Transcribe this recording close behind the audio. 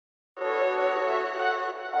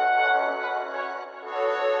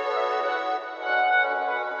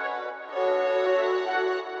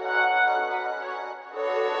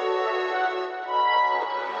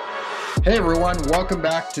Hey everyone, welcome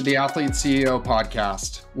back to the Athlete CEO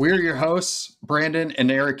podcast. We're your hosts, Brandon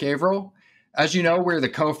and Eric Averill. As you know, we're the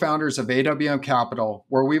co-founders of AWM Capital,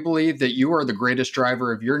 where we believe that you are the greatest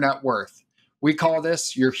driver of your net worth. We call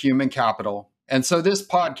this your human capital. And so this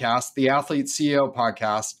podcast, the Athlete CEO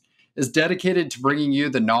podcast, is dedicated to bringing you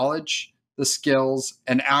the knowledge, the skills,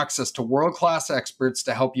 and access to world-class experts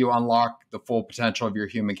to help you unlock the full potential of your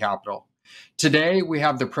human capital. Today, we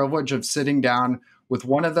have the privilege of sitting down with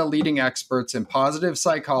one of the leading experts in positive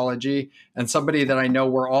psychology and somebody that I know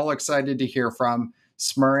we're all excited to hear from,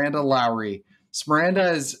 Smaranda Lawrie.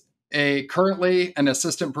 Smaranda is currently an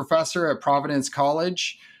assistant professor at Providence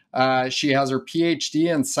College. She has her PhD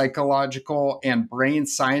in psychological and brain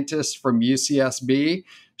scientist from UCSB.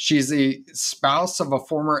 She's the spouse of a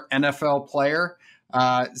former NFL player.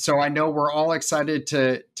 So I know we're all excited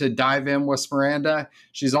to dive in with Smaranda.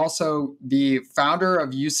 She's also the founder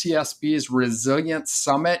of UCSB's Resilience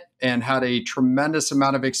Summit and had a tremendous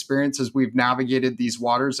amount of experience as we've navigated these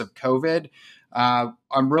waters of COVID.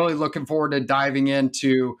 I'm really looking forward to diving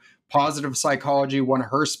into positive psychology, one of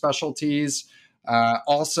her specialties.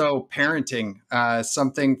 Also parenting,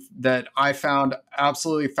 something that I found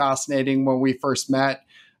absolutely fascinating when we first met.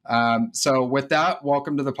 So with that,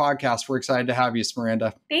 welcome to the podcast. We're excited to have you,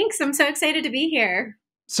 Smaranda. Thanks. I'm so excited to be here.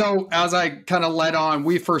 So as I kind of led on,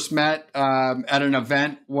 we first met at an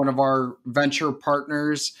event, one of our venture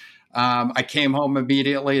partners. I came home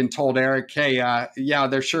immediately and told Eric, hey,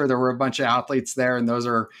 there were a bunch of athletes there. And those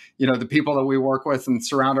are, the people that we work with and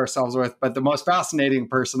surround ourselves with. But the most fascinating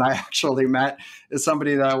person I actually met is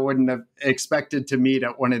somebody that I wouldn't have expected to meet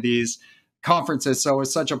at one of these conferences. So it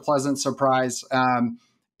was such a pleasant surprise.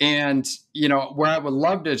 And, where I would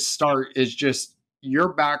love to start is just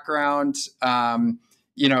your background. I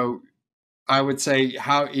would say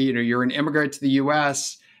how, you're an immigrant to the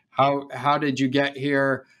U.S. How did you get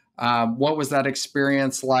here? What was that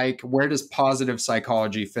experience like? Where does positive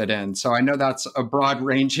psychology fit in? So I know that's a broad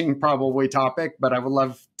ranging probably topic, but I would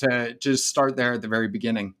love to just start there at the very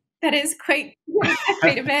beginning. That is quite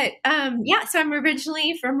a bit. So I'm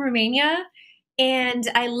originally from Romania. And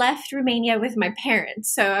I left Romania with my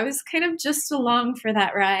parents. So I was kind of just along for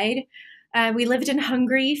that ride. We lived in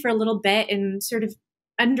Hungary for a little bit in sort of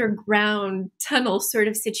underground tunnel sort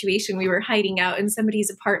of situation. We were hiding out in somebody's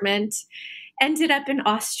apartment. Ended up in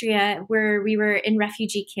Austria, where we were in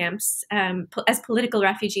refugee camps as political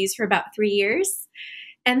refugees for about 3 years.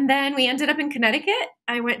 And then we ended up in Connecticut.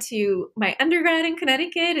 I went to my undergrad in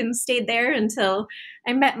Connecticut and stayed there until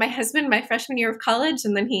I met my husband my freshman year of college.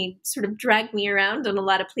 And then he sort of dragged me around in a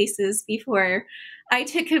lot of places before I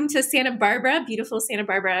took him to Santa Barbara, beautiful Santa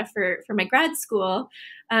Barbara, for my grad school.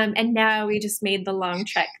 And now we just made the long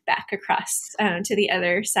trek back across to the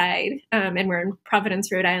other side. And we're in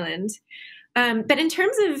Providence, Rhode Island. But in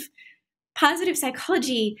terms of positive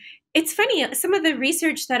psychology, it's funny, some of the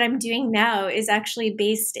research that I'm doing now is actually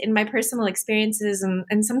based in my personal experiences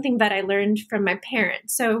and something that I learned from my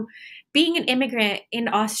parents. So being an immigrant in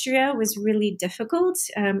Austria was really difficult.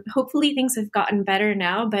 Hopefully things have gotten better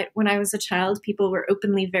now, but when I was a child, people were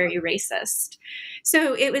openly very racist.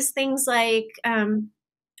 So it was things like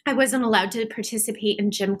I wasn't allowed to participate in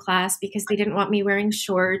gym class because they didn't want me wearing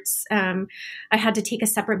shorts. I had to take a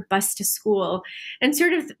separate bus to school. And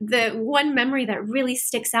sort of the one memory that really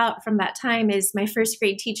sticks out from that time is my first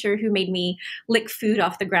grade teacher who made me lick food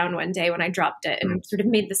off the ground one day when I dropped it and sort of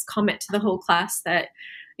made this comment to the whole class that,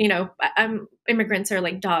 immigrants are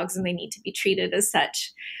like dogs and they need to be treated as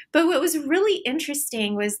such. But what was really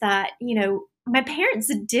interesting was that, my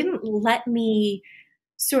parents didn't let me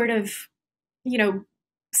sort of,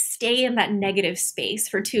 stay in that negative space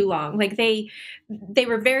for too long. Like they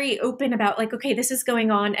were very open about like, okay, this is going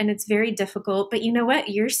on and it's very difficult, but you know what?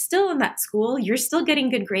 You're still in that school. You're still getting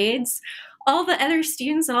good grades. All the other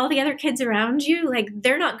students and all the other kids around you, like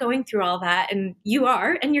they're not going through all that and you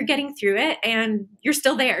are, and you're getting through it and you're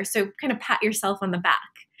still there. So kind of pat yourself on the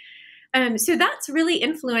back. So that's really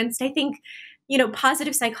influenced, I think,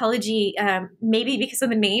 positive psychology, maybe because of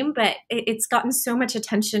the name, but it's gotten so much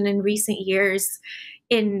attention in recent years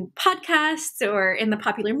in podcasts or in the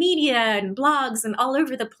popular media and blogs and all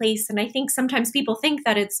over the place. And I think sometimes people think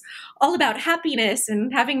that it's all about happiness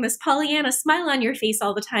and having this Pollyanna smile on your face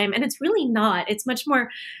all the time. And it's really not. It's much more,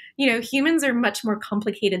 humans are much more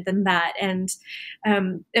complicated than that. And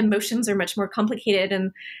emotions are much more complicated.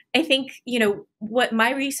 And I think, what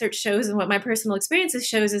my research shows and what my personal experiences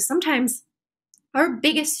shows is sometimes our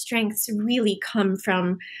biggest strengths really come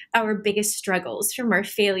from our biggest struggles, from our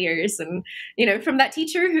failures, and, from that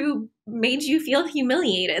teacher who made you feel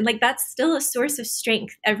humiliated. Like that's still a source of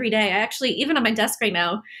strength every day. I actually, even on my desk right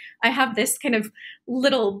now, I have this kind of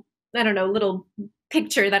little I don't know, little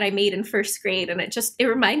picture that I made in first grade. And it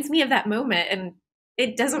reminds me of that moment. And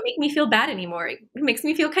it doesn't make me feel bad anymore. It makes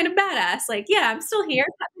me feel kind of badass. Like, yeah, I'm still here.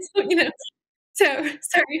 So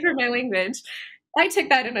sorry for my language. I took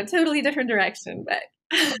that in a totally different direction, but.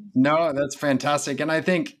 No, that's fantastic. And I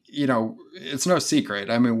think, it's no secret.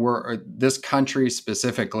 I mean, this country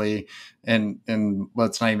specifically, and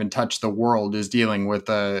let's not even touch the world, is dealing with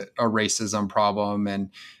a racism problem.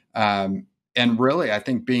 And really, I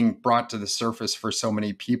think being brought to the surface for so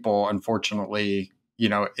many people, unfortunately,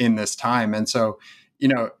 in this time. And so,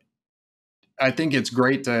 I think it's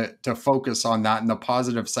great to focus on that, and the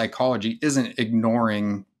positive psychology isn't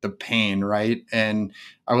ignoring the pain, right? And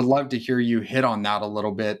I would love to hear you hit on that a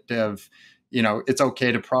little bit of, it's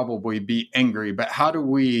okay to probably be angry, but how do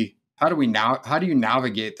you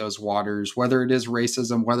navigate those waters, whether it is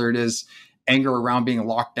racism, whether it is anger around being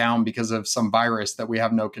locked down because of some virus that we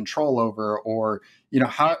have no control over, or,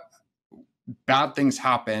 how bad things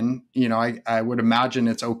happen. I would imagine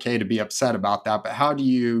it's okay to be upset about that, but how do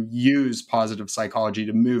you use positive psychology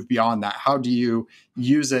to move beyond that? How do you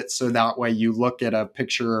use it so that way you look at a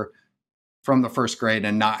picture from the first grade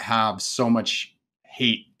and not have so much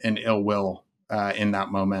hate and ill will in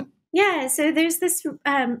that moment? Yeah, so there's this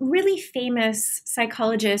really famous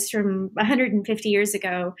psychologist from 150 years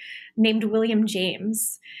ago named William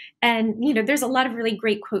James. And, there's a lot of really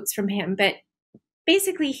great quotes from him, but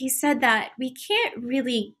basically, he said that we can't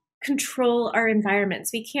really control our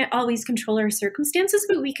environments. We can't always control our circumstances,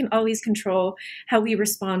 but we can always control how we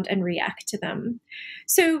respond and react to them.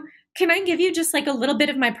 So can I give you just like a little bit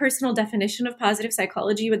of my personal definition of positive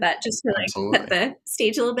psychology? Would that just set the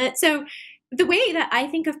stage a little bit? So the way that I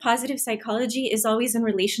think of positive psychology is always in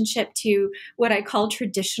relationship to what I call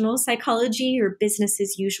traditional psychology or business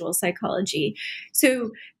as usual psychology.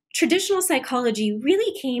 So traditional psychology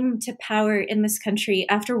really came to power in this country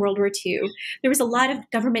after World War II. There was a lot of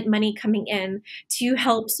government money coming in to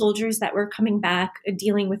help soldiers that were coming back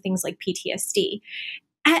dealing with things like PTSD.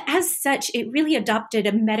 As such, it really adopted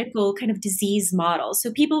a medical kind of disease model.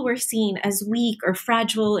 So people were seen as weak or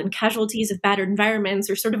fragile and casualties of bad environments,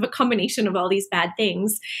 or sort of a combination of all these bad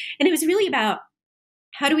things. And it was really about,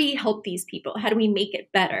 how do we help these people? How do we make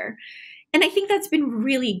it better? And I think that's been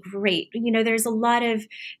really great. There's a lot of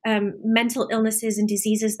mental illnesses and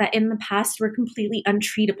diseases that in the past were completely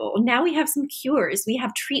untreatable. Now we have some cures. We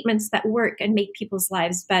have treatments that work and make people's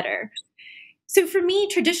lives better. So for me,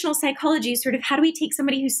 traditional psychology is sort of, how do we take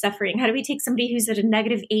somebody who's suffering? How do we take somebody who's at a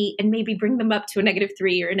 -8 and maybe bring them up to a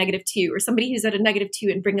 -3 or a -2, or somebody who's at a -2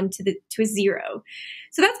 and bring them to a 0?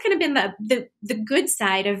 So that's kind of been the good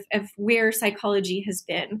side of where psychology has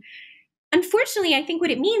been. Unfortunately, I think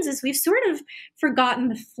what it means is we've sort of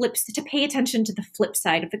forgotten to pay attention to the flip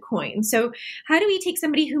side of the coin. So how do we take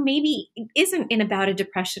somebody who maybe isn't in a bout of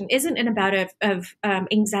depression, isn't in a bout of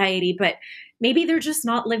anxiety, but maybe they're just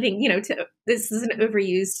not living, this is an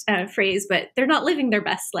overused phrase, but they're not living their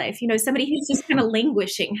best life. Somebody who's just kind of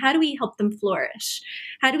languishing. How do we help them flourish?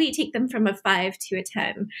 How do we take them from a 5 to a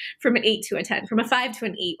 10, from an 8 to a 10, from a 5 to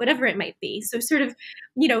an 8, whatever it might be? So sort of,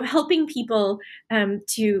 helping people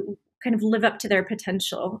to kind of live up to their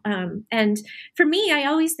potential. And for me, I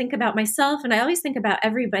always think about myself, and I always think about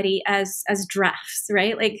everybody as drafts,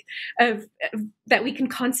 right? Like that we can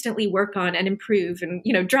constantly work on and improve, and,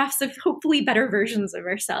 drafts of hopefully better versions of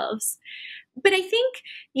ourselves. But I think,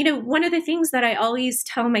 one of the things that I always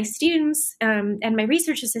tell my students and my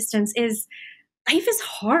research assistants is, life is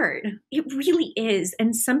hard. It really is.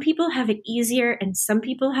 And some people have it easier and some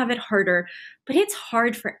people have it harder, but it's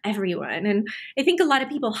hard for everyone. And I think a lot of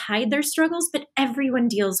people hide their struggles, but everyone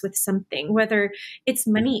deals with something, whether it's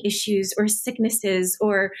money issues or sicknesses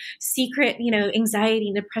or secret, anxiety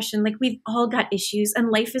and depression. Like, we've all got issues, and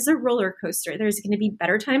life is a roller coaster. There's going to be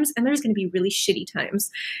better times and there's going to be really shitty times.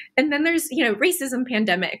 And then there's, racism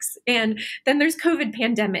pandemics, and then there's COVID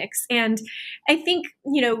pandemics. And I think,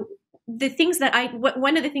 the things that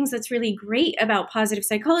one of the things that's really great about positive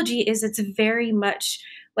psychology is it's very much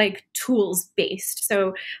like tools based.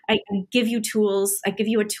 So I give you tools, I give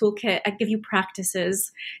you a toolkit, I give you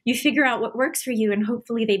practices, you figure out what works for you, and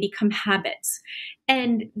hopefully they become habits.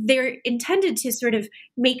 And they're intended to sort of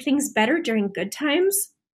make things better during good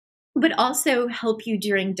times, but also help you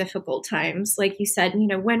during difficult times. Like you said,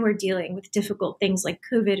 when we're dealing with difficult things like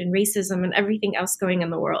COVID and racism and everything else going in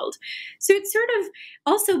the world. So it sort of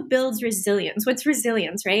also builds resilience. What's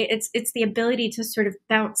resilience, right? It's the ability to sort of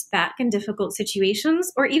bounce back in difficult situations,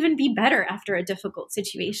 or even be better after a difficult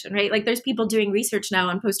situation, right? Like, there's people doing research now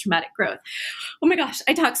on post-traumatic growth. Oh my gosh,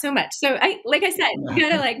 I talk so much. So like I said, you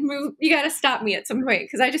gotta move, you gotta stop me at some point,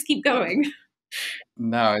 because I just keep going.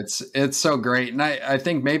 No, it's so great. And I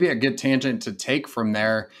think maybe a good tangent to take from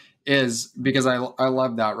there is because I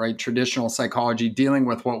love that, right? Traditional psychology dealing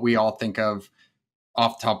with what we all think of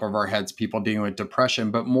off the top of our heads, people dealing with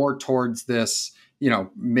depression, but more towards this,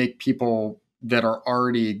 make people that are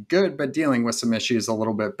already good, but dealing with some issues a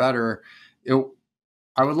little bit better.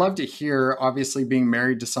 I would love to hear, obviously, being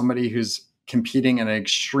married to somebody who's competing at an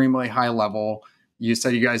extremely high level. You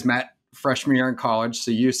said you guys met freshman year in college,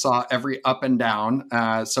 so you saw every up and down.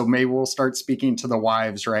 So maybe we'll start speaking to the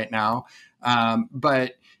wives right now.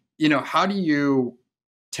 But, how do you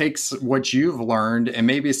take what you've learned and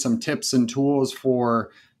maybe some tips and tools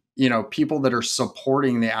for, people that are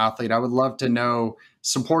supporting the athlete? I would love to know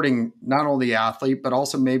supporting not only the athlete, but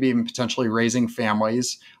also maybe even potentially raising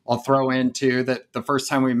families. I'll throw into that the first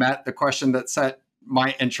time we met, the question that set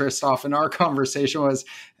my interest off in our conversation was,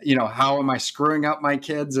 how am I screwing up my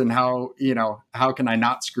kids and how can I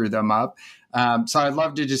not screw them up? So I'd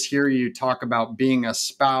love to just hear you talk about being a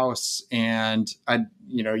spouse, and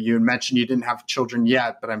you mentioned you didn't have children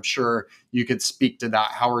yet, but I'm sure you could speak to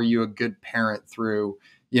that. How are you a good parent through,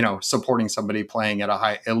 supporting somebody playing at a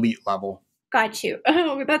high elite level? Got you.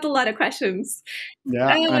 Oh, that's a lot of questions. Yeah,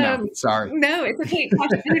 I know. Sorry. No, it's okay. Gosh,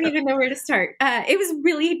 I don't even know where to start. It was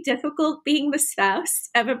really difficult being the spouse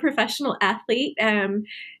of a professional athlete.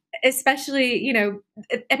 Especially,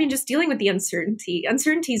 just dealing with the uncertainty.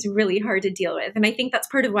 Uncertainty is really hard to deal with. And I think that's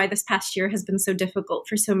part of why this past year has been so difficult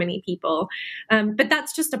for so many people. But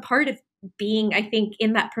that's just a part of being, I think,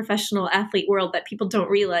 in that professional athlete world that people don't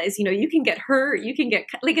realize. You can get hurt, you can get,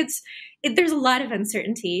 there's a lot of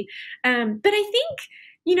uncertainty. But I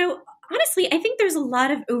think, honestly, I think there's a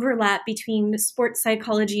lot of overlap between sports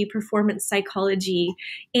psychology, performance psychology,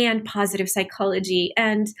 and positive psychology.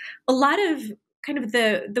 And a lot of kind of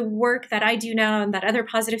the work that I do now and that other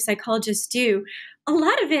positive psychologists do, a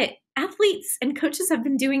lot of it athletes and coaches have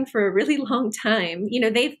been doing for a really long time.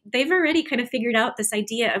 They've already kind of figured out this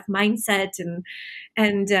idea of mindset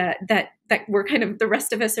and that we're kind of, the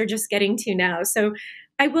rest of us are just getting to now. So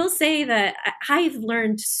I will say that I've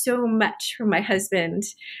learned so much from my husband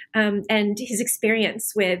and his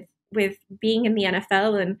experience with being in the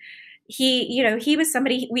NFL. And he was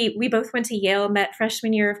somebody, we both went to Yale, met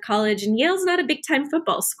freshman year of college, and Yale's not a big time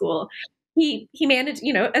football school. He managed,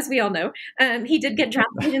 as we all know, he did get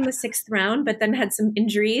drafted in the 6th round, but then had some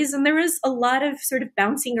injuries, and there was a lot of sort of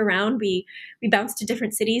bouncing around. We bounced to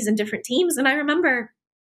different cities and different teams. And I remember,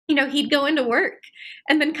 he'd go into work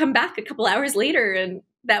and then come back a couple hours later, and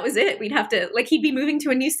that was it. We'd have to, he'd be moving to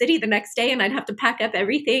a new city the next day, and I'd have to pack up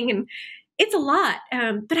everything. And it's a lot.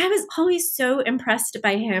 But I was always so impressed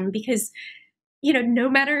by him because, no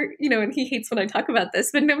matter, and he hates when I talk about this,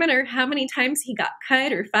 but no matter how many times he got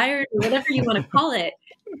cut or fired or whatever you want to call it,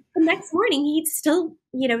 the next morning he'd still,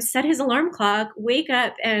 set his alarm clock, wake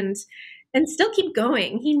up and still keep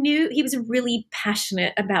going. He knew he was really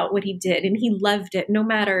passionate about what he did, and he loved it no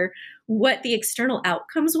matter what the external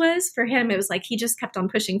outcomes was. For him, it was like he just kept on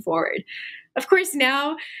pushing forward. Of course,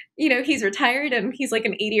 now, he's retired and he's like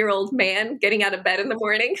an 80-year-old man getting out of bed in the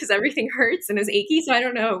morning because everything hurts and is achy. So I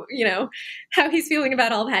don't know, how he's feeling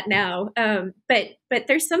about all that now. But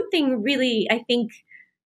there's something really, I think,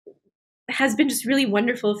 has been just really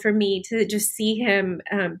wonderful for me to just see him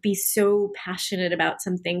be so passionate about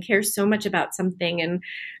something, care so much about something. And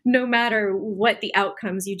no matter what the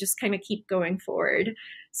outcomes, you just kind of keep going forward.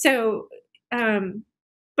 So,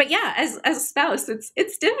 but yeah, as a spouse,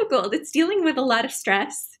 it's difficult. It's dealing with a lot of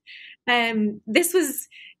stress. This was,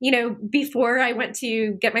 before I went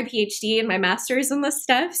to get my PhD and my master's and this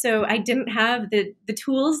stuff. So I didn't have the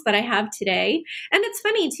tools that I have today. And it's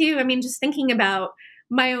funny too. Just thinking about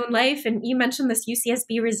my own life. And you mentioned this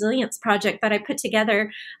UCSB resilience project that I put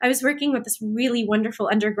together. I was working with this really wonderful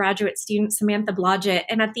undergraduate student, Samantha Blodgett.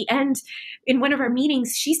 And at the end, in one of our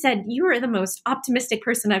meetings, she said, "You are the most optimistic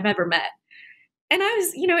person I've ever met." And I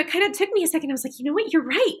was, it kind of took me a second. I was like, you know what? You're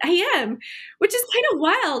right. I am, which is kind of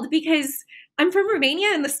wild because I'm from Romania,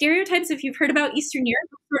 and the stereotypes, if you've heard about Eastern Europe,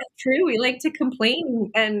 are sort of true. We like to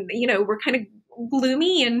complain and, we're kind of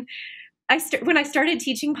gloomy. And when I started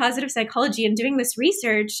teaching positive psychology and doing this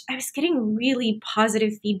research, I was getting really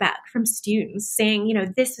positive feedback from students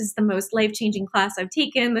saying, this is the most life-changing class I've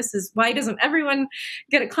taken. This is why doesn't everyone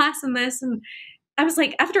get a class in this? And I was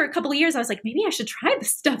like, after a couple of years, I was like, maybe I should try the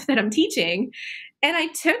stuff that I'm teaching. And I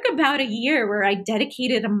took about a year where I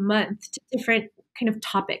dedicated a month to different kind of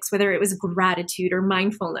topics, whether it was gratitude or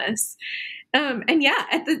mindfulness. And yeah,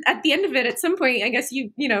 at the end of it, at some point, I guess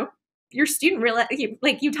your student realize,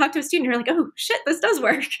 you talk to a student, you're like, oh shit, this does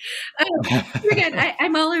work. Again,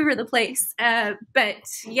 I'm all over the place. But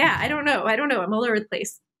yeah, I don't know. I'm all over the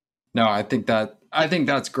place. No, I think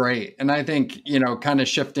that's great. And I think, kind of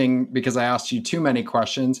shifting because I asked you too many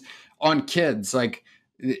questions on kids, like,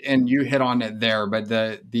 and you hit on it there, but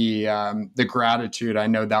the gratitude, I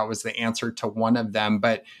know that was the answer to one of them,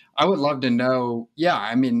 but I would love to know, yeah,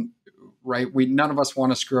 I mean, right, we none of us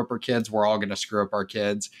want to screw up our kids. We're all going to screw up our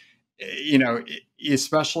kids. You know,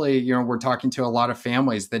 especially, we're talking to a lot of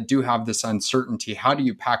families that do have this uncertainty. How do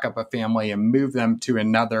you pack up a family and move them to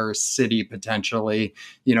another city potentially?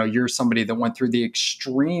 You're somebody that went through the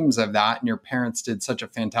extremes of that, and your parents did such a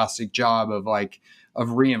fantastic job of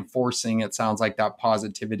reinforcing, it sounds like, that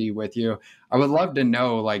positivity with you. I would love to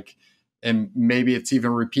know, like, and maybe it's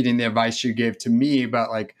even repeating the advice you gave to me, but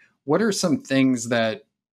like, what are some things that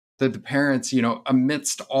the parents,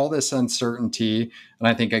 amidst all this uncertainty, and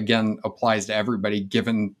I think again applies to everybody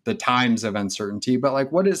given the times of uncertainty, but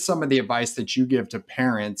like, what is some of the advice that you give to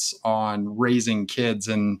parents on raising kids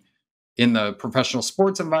in the professional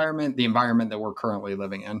sports environment, the environment that we're currently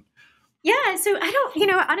living in? Yeah, so I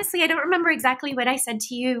don't, honestly, I don't remember exactly what I said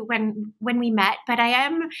to you when we met, but I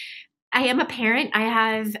am a parent. I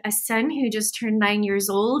have a son who just turned 9 years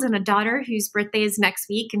old and a daughter whose birthday is next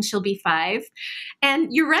week and she'll be 5. And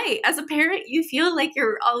you're right. As a parent, you feel like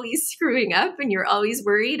you're always screwing up and you're always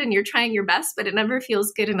worried and you're trying your best, but it never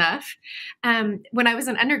feels good enough. When I was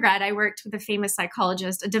an undergrad, I worked with a famous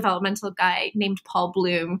psychologist, a developmental guy named Paul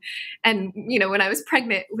Bloom. And, when I was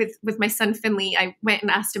pregnant with my son Finley, I went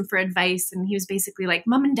and asked him for advice. And he was basically like,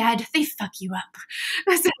 Mom and Dad, they fuck you up.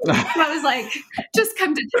 So I was like, just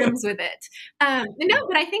come to terms with it. No,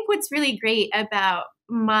 but I think what's really great about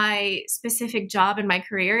my specific job and my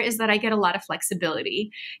career is that I get a lot of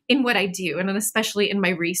flexibility in what I do, and especially in my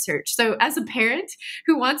research. So as a parent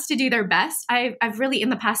who wants to do their best, I've really, in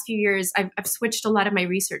the past few years, I've switched a lot of my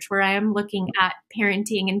research where I am looking at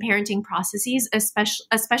parenting and parenting processes,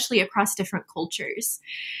 especially across different cultures.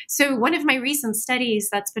 So one of my recent studies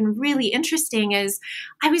that's been really interesting is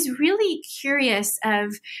I was really curious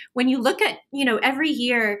of when you look at, every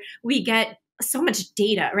year we get so much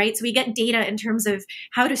data, right? So we get data in terms of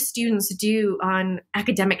how do students do on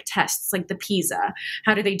academic tests like the PISA?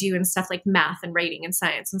 How do they do in stuff like math and writing and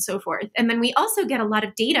science and so forth? And then we also get a lot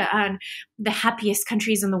of data on the happiest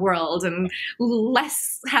countries in the world and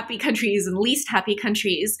less happy countries and least happy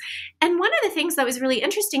countries. And one of the things that was really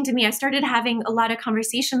interesting to me, I started having a lot of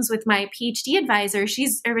conversations with my PhD advisor.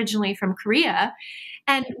 She's originally from Korea.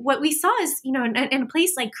 And what we saw is, in a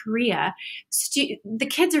place like Korea, the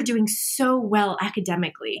kids are doing so well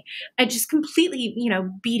academically, and just completely,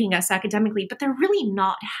 beating us academically, but they're really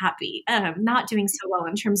not happy, not doing so well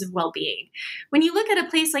in terms of well-being. When you look at a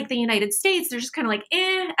place like the United States, they're just kind of like,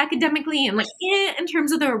 academically and like, in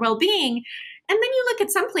terms of their well-being. And then you look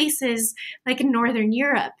at some places like in Northern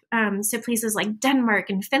Europe, so places like Denmark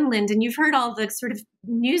and Finland, and you've heard all the sort of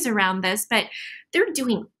news around this, but they're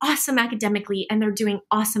doing awesome academically and they're doing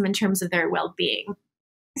awesome in terms of their well-being.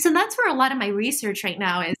 So that's where a lot of my research right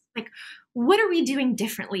now is like, what are we doing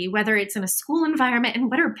differently, whether it's in a school environment, and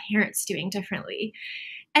what are parents doing differently?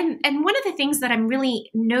 And one of the things that I'm really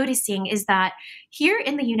noticing is that here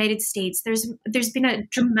in the United States, there's been a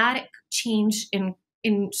dramatic change in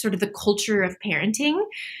sort of the culture of parenting.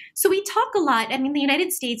 So we talk a lot. I mean, the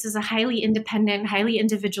United States is a highly independent, highly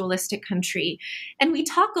individualistic country. And we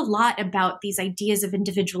talk a lot about these ideas of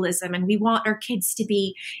individualism, and we want our kids to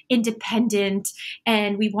be independent,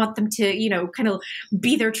 and we want them to, kind of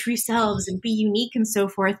be their true selves and be unique and so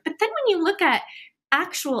forth. But then when you look at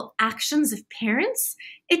actual actions of parents,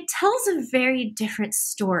 it tells a very different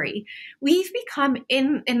story. We've become,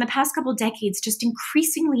 in the past couple decades, just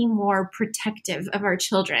increasingly more protective of our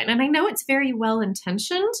children. And I know it's very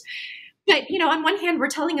well-intentioned, but, on one hand, we're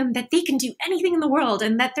telling them that they can do anything in the world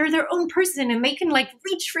and that they're their own person and they can like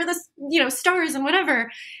reach for the, stars and whatever.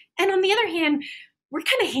 And on the other hand, we're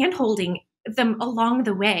kind of hand-holding them along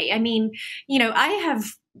the way. I mean, I have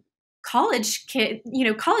college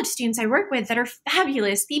students I work with that are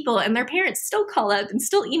fabulous people, and their parents still call up and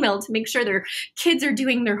still email to make sure their kids are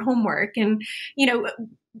doing their homework. And,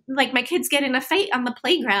 like my kids get in a fight on the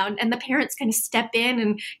playground and the parents kind of step in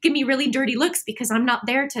and give me really dirty looks because I'm not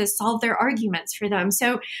there to solve their arguments for them.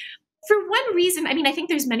 So for one reason, I mean, I think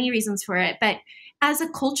there's many reasons for it, but as a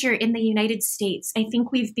culture in the United States, I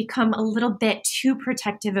think we've become a little bit too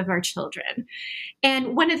protective of our children.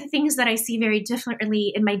 And one of the things that I see very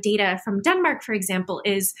differently in my data from Denmark, for example,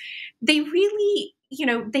 is they really,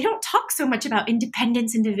 they don't talk so much about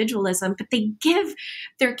independence, individualism, but they give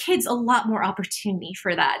their kids a lot more opportunity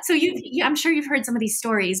for that. So I'm sure you've heard some of these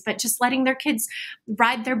stories, but just letting their kids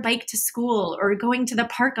ride their bike to school or going to the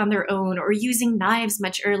park on their own or using knives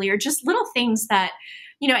much earlier, just little things that,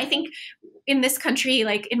 I think in this country,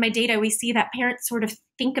 like in my data, we see that parents sort of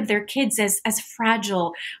think of their kids as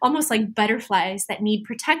fragile, almost like butterflies that need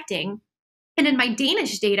protecting. And in my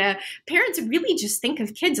Danish data, parents really just think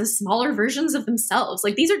of kids as smaller versions of themselves.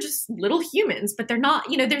 Like these are just little humans, but they're not,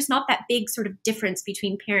 there's not that big sort of difference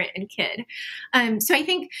between parent and kid. So I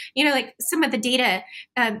think, like some of the data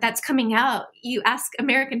that's coming out, you ask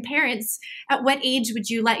American parents, at what age would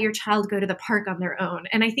you let your child go to the park on their own?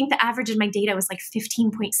 And I think the average in my data was like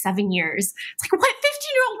 15.7 years. It's like, what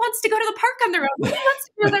 15-year-old wants to go to the park on their own? Who wants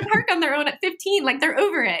to go to the park on their own at 15? Like they're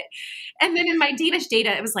over it. And then in my Danish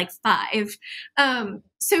data, it was like 5.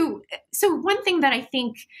 So one thing that I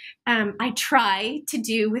think I try to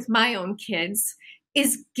do with my own kids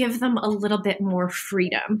is give them a little bit more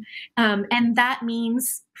freedom. And that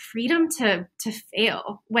means freedom to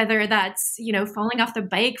fail, whether that's, falling off the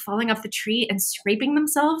bike, falling off the tree and scraping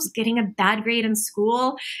themselves, getting a bad grade in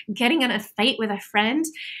school, getting in a fight with a friend.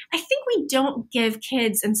 I think we don't give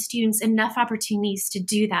kids and students enough opportunities to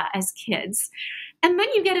do that as kids. And then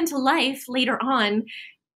you get into life later on,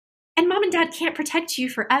 and mom and dad can't protect you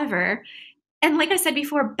forever. And like I said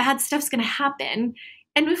before, bad stuff's going to happen.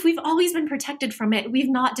 And if we've always been protected from it, we've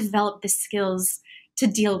not developed the skills to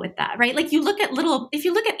deal with that, right? Like if you look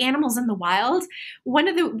at animals in the wild, one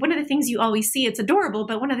of the things you always see, it's adorable,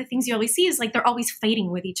 but one of the things you always see is like they're always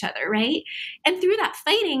fighting with each other, right? And through that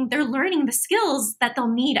fighting, they're learning the skills that they'll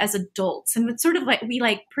need as adults. And it's sort of like we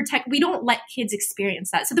don't let kids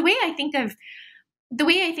experience that. So the way I think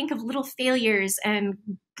of little failures and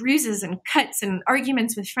bruises and cuts and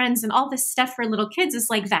arguments with friends and all this stuff for little kids is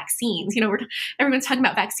like vaccines. Everyone's talking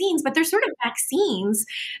about vaccines, but they're sort of vaccines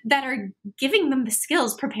that are giving them the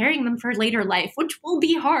skills, preparing them for later life, which will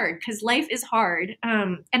be hard because life is hard.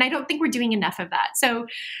 And I don't think we're doing enough of that. So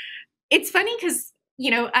it's funny because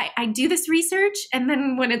I do this research, and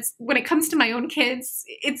then when it comes to my own kids,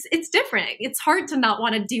 it's different. It's hard to not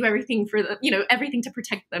want to do everything for everything to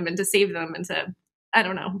protect them and to save them and to, I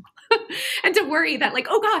don't know, and to worry that like,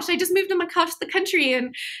 oh gosh, I just moved them across the country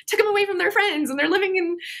and took them away from their friends and they're living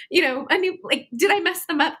in, a new, like, did I mess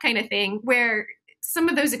them up kind of thing, where some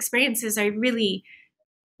of those experiences are really,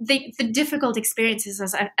 the difficult experiences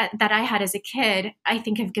that I had as a kid, I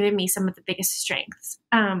think have given me some of the biggest strengths.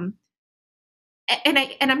 And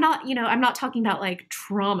I'm not talking about like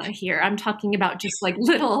trauma here. I'm talking about just like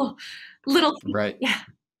little, right. Yeah.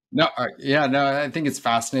 No, I think it's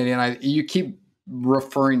fascinating. And you keep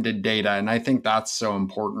referring to data, and I think that's so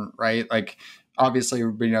important, right? Like obviously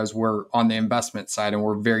everybody knows we're on the investment side and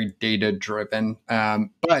we're very data driven,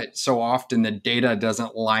 but so often the data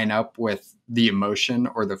doesn't line up with the emotion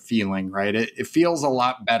or the feeling, right? It feels a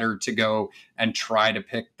lot better to go and try to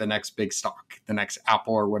pick the next big stock, the next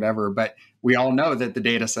Apple or whatever, but we all know that the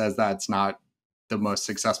data says that's not the most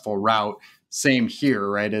successful route. Same here,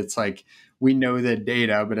 right? It's like we know the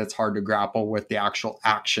data, but it's hard to grapple with the actual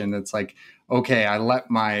action. It's like, okay, I let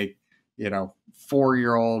my,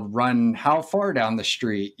 4-year-old run how far down the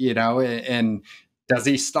street, and does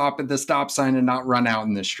he stop at the stop sign and not run out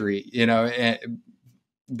in the street?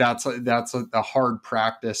 That's a hard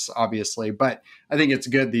practice, obviously, but I think it's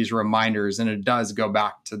good, these reminders, and it does go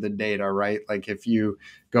back to the data, right? Like if you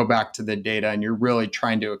go back to the data and you're really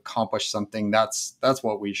trying to accomplish something, that's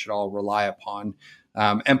what we should all rely upon,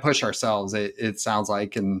 and push ourselves. It sounds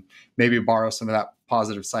like, and maybe borrow some of that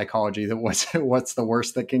positive psychology that what's the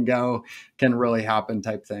worst that can really happen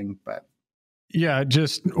type thing. But yeah,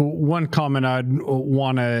 just one comment I'd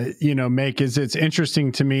want to, make is it's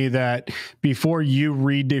interesting to me that before you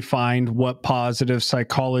redefined what positive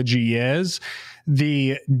psychology is,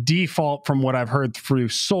 the default from what I've heard through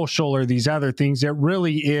social or these other things, it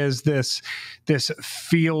really is this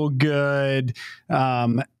feel good,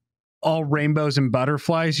 all rainbows and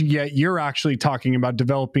butterflies, yet you're actually talking about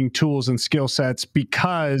developing tools and skill sets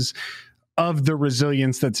because of the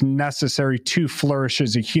resilience that's necessary to flourish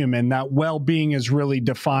as a human. That well-being is really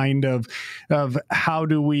defined of how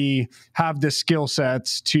do we have the skill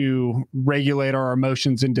sets to regulate our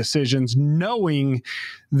emotions and decisions, knowing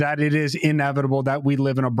that it is inevitable that we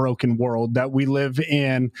live in a broken world, that we live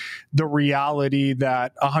in the reality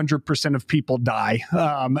that 100% of people die,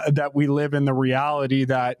 that we live in the reality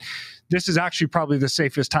that this is actually probably the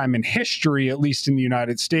safest time in history, at least in the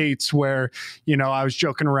United States, where, I was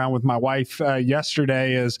joking around with my wife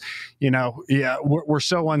yesterday is, we're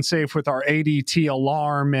so unsafe with our ADT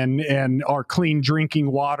alarm and our clean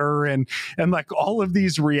drinking water and like all of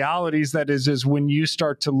these realities that is when you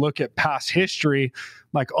start to look at past history,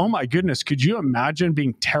 like, oh my goodness, could you imagine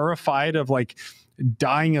being terrified of like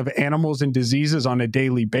dying of animals and diseases on a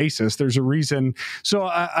daily basis. There's a reason.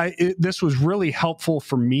 So this was really helpful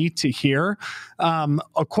for me to hear.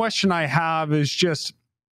 A question I have is just,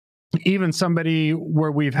 even somebody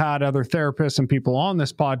where we've had other therapists and people on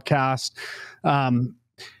this podcast,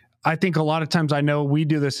 I think a lot of times, I know we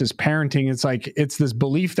do this as parenting. It's like, it's this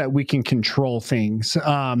belief that we can control things.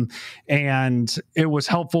 And it was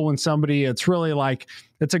helpful when somebody, it's really like,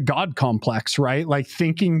 it's a God complex, right? Like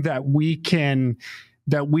thinking that we can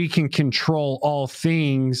control all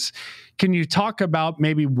things. Can you talk about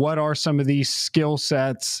maybe what are some of these skill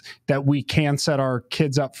sets that we can set our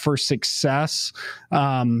kids up for success?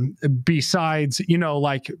 Besides,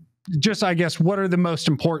 like, just, I guess, what are the most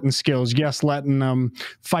important skills? Yes, letting them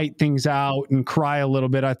fight things out and cry a little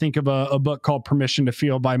bit. I think of a book called Permission to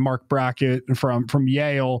Feel by Mark Brackett from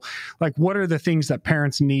Yale. Like, what are the things that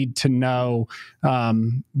parents need to know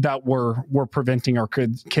that we're preventing our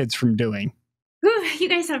kids from doing? Ooh, you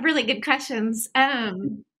guys have really good questions.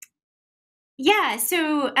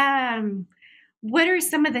 So what are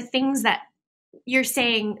some of the things that you're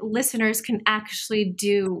saying listeners can actually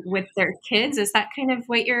do with their kids? Is that kind of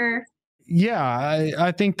what you're... Yeah,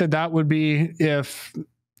 I think that would be, if,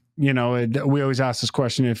 we always ask this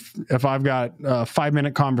question, if I've got a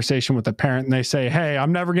 5-minute conversation with a parent and they say, hey,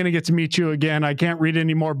 I'm never going to get to meet you again. I can't read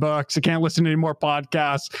any more books. I can't listen to any more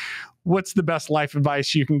podcasts. What's the best life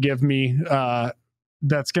advice you can give me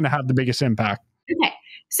that's going to have the biggest impact? Okay.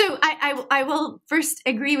 So I will first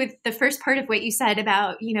agree with the first part of what you said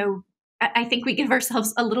about, I think we give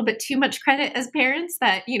ourselves a little bit too much credit as parents,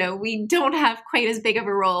 that, we don't have quite as big of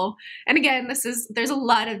a role. And again, there's a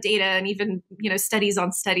lot of data and even, studies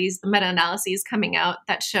on studies, the meta-analyses coming out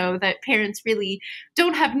that show that parents really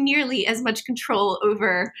don't have nearly as much control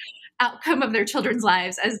over outcome of their children's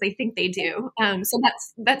lives as they think they do. So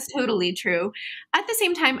that's totally true. At the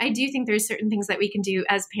same time, I do think there's certain things that we can do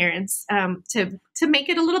as parents to make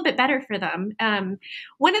it a little bit better for them.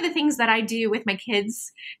 One of the things that I do with my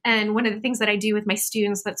kids, and one of the things that I do with my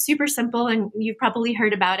students that's super simple, and you've probably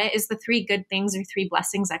heard about it, is the 3 good things or 3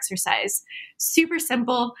 blessings exercise. Super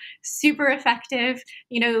simple, super effective.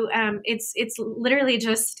 It's literally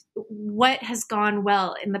just what has gone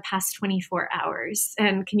well in the past 24 hours.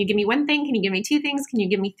 And can you give me 1 thing? Can you give me 2 things? Can you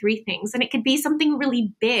give me 3 things? And it could be something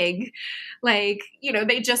really big, like,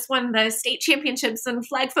 they just won the state championships in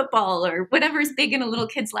flag football, or whatever's big in a little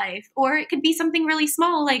kid's life. Or it could be something really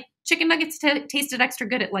small, like chicken nuggets tasted extra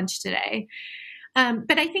good at lunch today.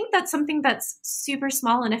 But I think that's something that's super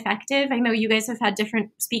small and effective. I know you guys have had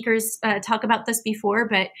different speakers talk about this before,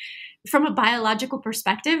 but from a biological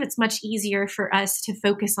perspective, it's much easier for us to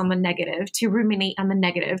focus on the negative, to ruminate on the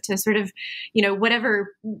negative, to sort of,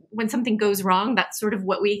 whatever, when something goes wrong, that's sort of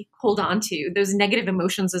what we hold on to. Those negative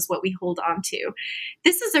emotions is what we hold on to.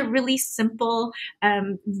 This is a really simple,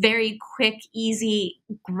 very quick, easy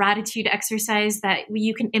gratitude exercise that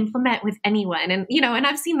you can implement with anyone. And, and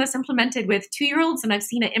I've seen this implemented with 2-year-olds, and I've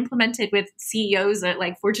seen it implemented with CEOs at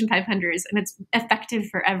like Fortune 500s, and it's effective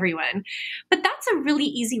for everyone. But that's a really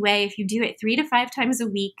easy way, if you do it 3 to 5 times a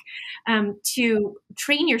week, to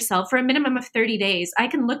train yourself for a minimum of 30 days. I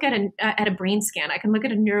can look at a brain scan. I can look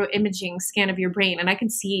at a neuroimaging scan of your brain, and I can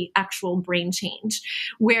see actual brain change,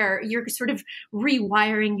 where you're sort of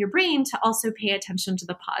rewiring your brain to also pay attention to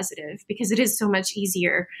the positive, because it is so much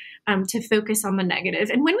easier to focus on the negative.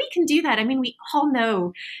 And when we can do that, I mean, we all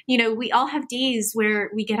know, we all have days where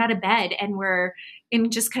we get out of bed and we're in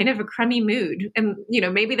just kind of a crummy mood. And,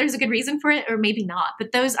 maybe there's a good reason for it or maybe not. But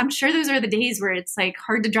I'm sure those are the days where it's like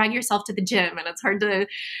hard to drag yourself to the gym, and it's hard to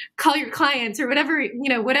call your clients or whatever,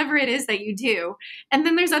 whatever it is that you do. And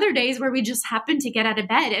then there's other days where we just happen to get out of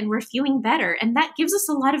bed and we're feeling better. And that gives us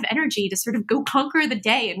a lot of energy to sort of go conquer the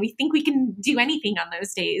day. And we think we can do anything on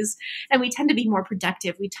those days. And we tend to be more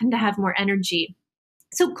productive. We tend to have more energy.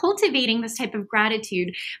 So cultivating this type of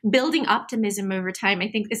gratitude, building optimism over time, I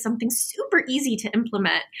think is something super easy to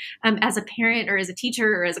implement as a parent or as a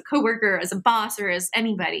teacher or as a coworker or as a boss or as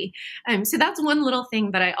anybody. So that's one little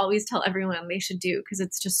thing that I always tell everyone they should do, because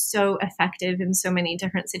it's just so effective in so many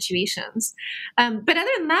different situations. But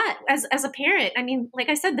other than that, as a parent, I mean, like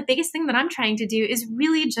I said, the biggest thing that I'm trying to do is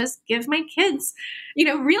really just give my kids,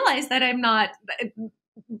 realize that I'm not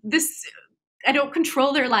I don't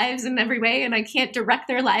control their lives in every way, and I can't direct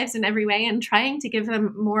their lives in every way, and trying to give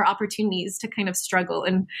them more opportunities to kind of struggle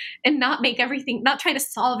and not make everything, not try to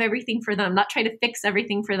solve everything for them, not try to fix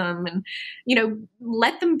everything for them. And,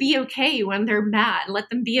 let them be okay when they're mad.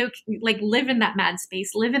 Let them be okay, like live in that mad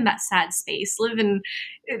space, live in that sad space, live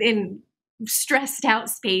in stressed out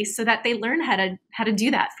space, so that they learn how to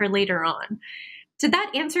do that for later on. Did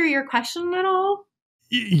that answer your question at all?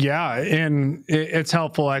 Yeah, and it's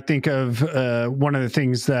helpful. I think of one of the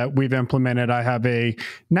things that we've implemented. I have a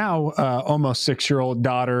now almost 6-year-old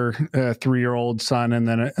daughter, a 3-year-old son, and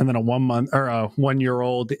then a 1 month or a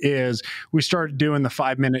 1-year-old. Is we started doing the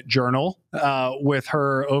 5-minute journal with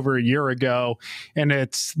her over a year ago, and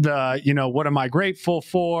it's the what am I grateful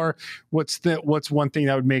for? What's one thing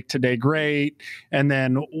that would make today great? And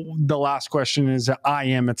then the last question is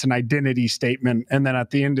it's an identity statement, and then at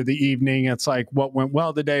the end of the evening, it's like what went well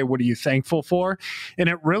today, what are you thankful for? And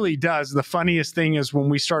it really does. The funniest thing is when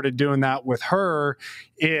we started doing that with her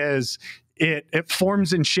is it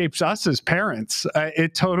forms and shapes us as parents.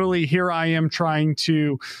 It totally, here I am trying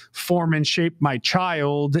to form and shape my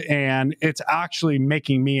child, and it's actually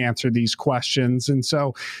making me answer these questions. And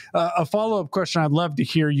so a follow-up question I'd love to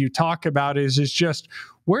hear you talk about is just,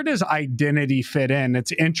 where does identity fit in?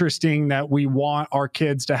 It's interesting that we want our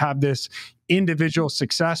kids to have this individual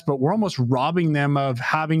success, but we're almost robbing them of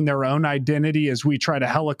having their own identity as we try to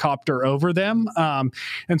helicopter over them.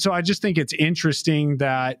 And so I just think it's interesting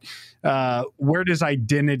that where does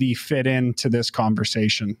identity fit into this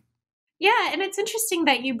conversation? Yeah, and it's interesting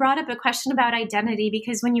that you brought up a question about identity,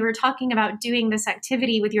 because when you were talking about doing this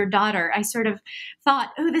activity with your daughter, I sort of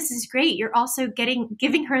thought, oh, this is great. You're also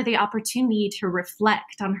giving her the opportunity to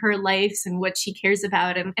reflect on her life and what she cares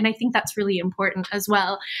about. And I think that's really important as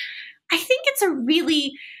well. I think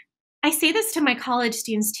I say this to my college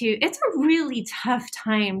students too, it's a really tough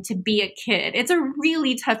time to be a kid. It's a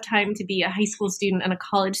really tough time to be a high school student and a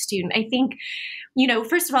college student. I think,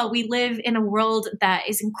 first of all, we live in a world that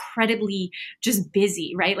is incredibly just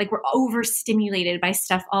busy, right? Like we're overstimulated by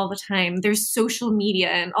stuff all the time. There's social media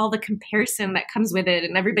and all the comparison that comes with it,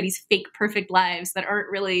 and everybody's fake perfect lives that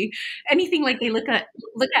aren't really anything like they look at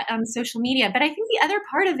on social media. But I think the other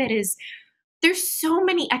part of it is there's so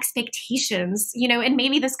many expectations, and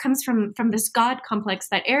maybe this comes from this God complex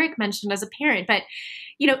that Eric mentioned as a parent, but,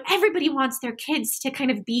 everybody wants their kids to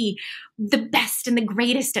kind of be the best and the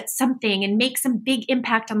greatest at something and make some big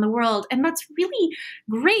impact on the world. And that's really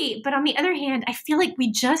great. But on the other hand, I feel like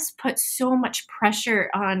we just put so much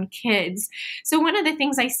pressure on kids. So one of the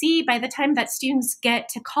things I see by the time that students get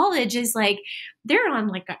to college is like, they're on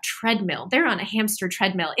like a treadmill. They're on a hamster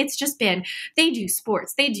treadmill. It's just been, they do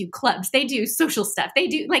sports, they do clubs, they do social stuff. They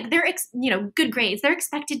do good grades. They're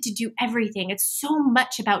expected to do everything. It's so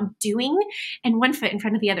much about doing and one foot in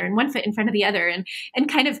front of the other and one foot in front of the other. And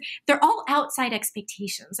kind of, they're all outside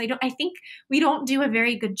expectations. I think we don't do a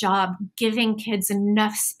very good job giving kids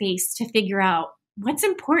enough space to figure out what's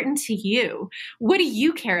important to you. What do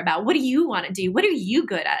you care about? What do you want to do? What are you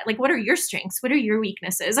good at? Like, what are your strengths? What are your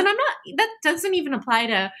weaknesses? And that doesn't even apply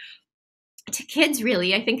to kids,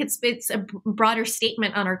 really. I think it's a broader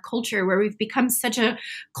statement on our culture, where we've become such a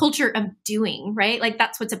culture of doing, right? Like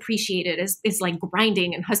that's what's appreciated is like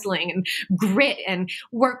grinding and hustling and grit and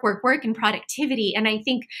work and productivity. And I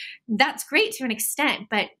think that's great to an extent,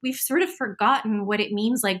 but we've sort of forgotten what it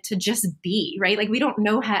means like to just be, right? Like we don't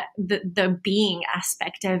know how the being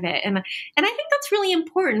aspect of it. And I think that's really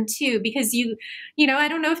important too, because I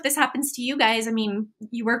don't know if this happens to you guys. I mean,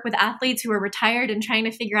 you work with athletes who are retired and trying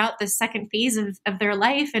to figure out the second phase of their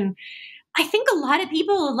life. And I think a lot of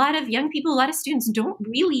young people, a lot of students don't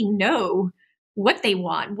really know what they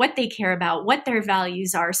want, what they care about, what their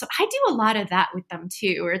values are. So I do a lot of that with them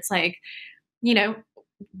too, where it's like,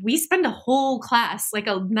 we spend a whole class, like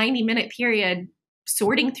a 90-minute period,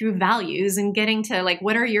 sorting through values and getting to like,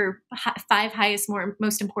 what are your 5 highest,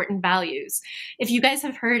 most important values? If you guys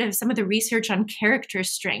have heard of some of the research on character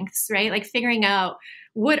strengths, right? Like figuring out,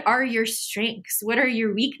 what are your strengths? What are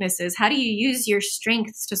your weaknesses? How do you use your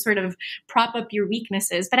strengths to sort of prop up your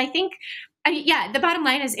weaknesses? But I think, the bottom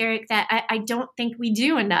line is, Eric, that I don't think we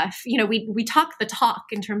do enough. We talk the talk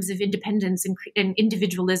in terms of independence and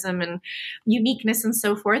individualism and uniqueness and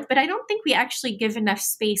so forth, but I don't think we actually give enough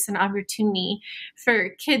space and opportunity for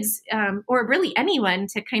kids or really anyone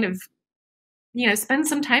to kind of, spend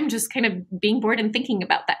some time just kind of being bored and thinking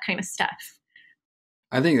about that kind of stuff.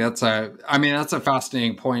 I think that's a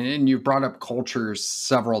fascinating point. And you've brought up cultures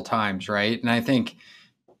several times, right? And I think,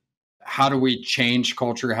 how do we change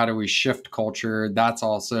culture? How do we shift culture? That's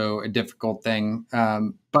also a difficult thing.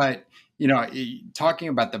 But talking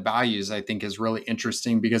about the values, I think is really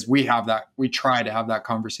interesting, because we try to have that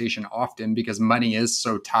conversation often, because money is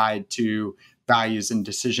so tied to values and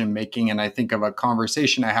decision making. And I think of a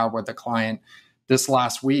conversation I had with a client this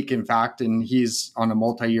last week, in fact, and he's on a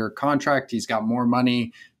multi-year contract. He's got more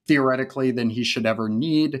money theoretically than he should ever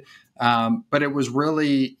need. But it was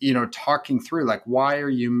really, talking through, like, why are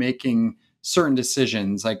you making certain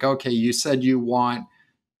decisions? Like, okay, you said you want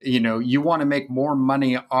to make more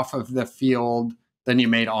money off of the field than you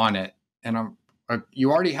made on it. And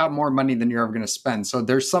you already have more money than you're ever going to spend. So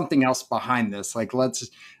there's something else behind this. Like, let's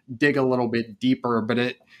dig a little bit deeper. But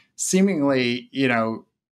it seemingly,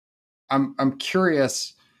 I'm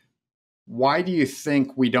curious, why do you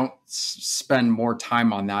think we don't spend more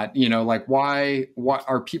time on that? Like why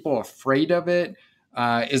are people afraid of it?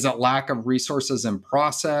 Is it lack of resources and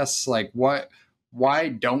process? Like why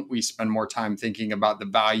don't we spend more time thinking about the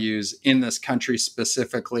values in this country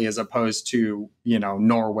specifically, as opposed to,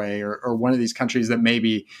 Norway or one of these countries that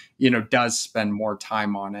maybe, does spend more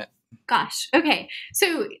time on it? Gosh. Okay.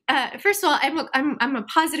 So first of all, I'm a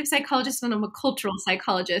positive psychologist and I'm a cultural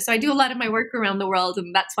psychologist. So I do a lot of my work around the world,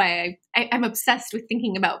 and that's why I'm obsessed with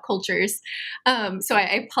thinking about cultures. So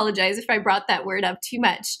I apologize if I brought that word up too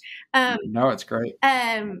much. No, it's great.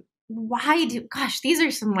 Gosh, these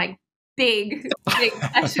are some like big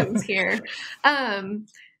questions here.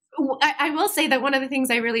 I will say that one of the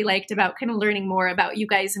things I really liked about kind of learning more about you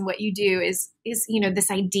guys and what you do is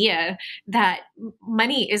this idea that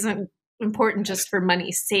money isn't important just for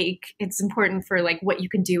money's sake. It's important for like what you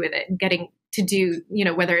can do with it and getting to do,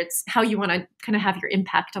 whether it's how you want to kind of have your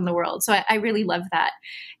impact on the world. So I really love that.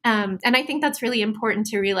 And I think that's really important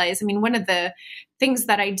to realize. I mean, one of the things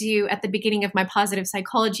that I do at the beginning of my positive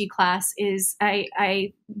psychology class is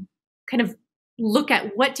I kind of look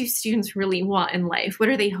at what do students really want in life? What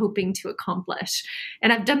are they hoping to accomplish?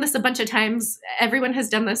 And I've done this a bunch of times. Everyone has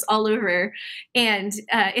done this all over. And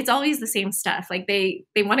it's always the same stuff. Like they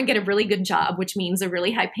want to get a really good job, which means a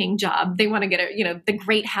really high paying job. They want to get the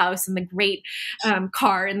great house and the great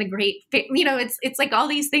car and the great, it's like all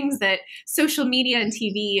these things that social media and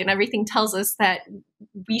TV and everything tells us that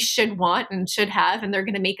we should want and should have, and they're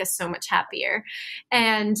going to make us so much happier.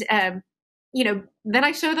 And, then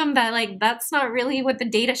I show them that like, that's not really what the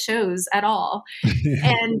data shows at all.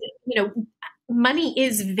 And, money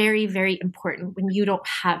is very, very important when you don't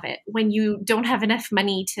have it, when you don't have enough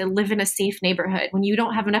money to live in a safe neighborhood, when you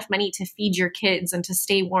don't have enough money to feed your kids and to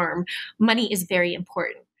stay warm, money is very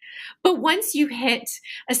important. But once you hit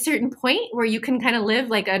a certain point where you can kind of live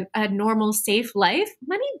like a normal, safe life,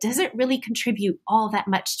 money doesn't really contribute all that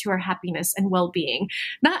much to our happiness and well-being.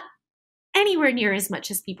 Not anywhere near as much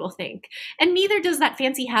as people think. And neither does that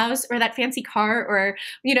fancy house or that fancy car or,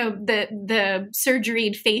 the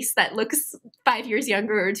surgeried face that looks 5 years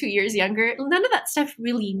younger or 2 years younger. None of that stuff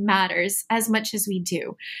really matters as much as we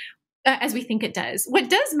do, as we think it does. What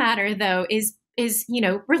does matter though is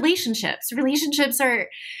relationships. Relationships are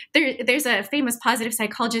there's a famous positive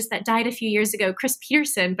psychologist that died a few years ago, Chris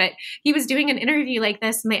Peterson, but he was doing an interview like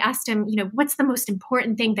this and they asked him, what's the most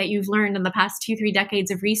important thing that you've learned in the past 2-3 decades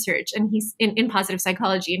of research? And he's in positive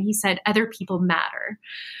psychology. And he said, other people matter.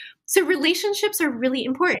 So relationships are really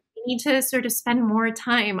important. We need to sort of spend more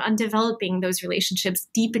time on developing those relationships,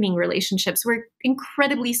 deepening relationships. We're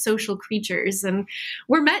incredibly social creatures and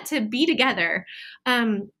we're meant to be together.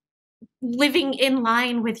 Living in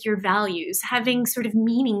line with your values, having sort of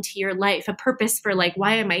meaning to your life, a purpose for like,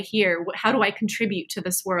 why am I here? How do I contribute to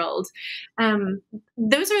this world?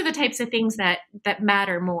 Those are the types of things that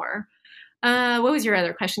matter more. What was your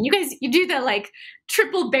other question? You guys, you do the like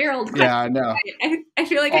triple barreled question. Yeah, I know. I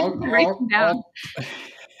feel like I can write them down.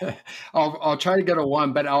 I'll try to go to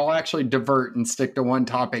one, but I'll actually divert and stick to one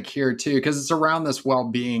topic here too, because it's around this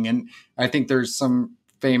well-being. And I think there's some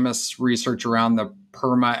famous research around the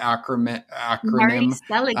PERMA acronym.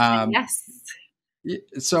 Yes.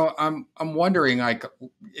 So I'm wondering, like,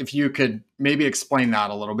 if you could maybe explain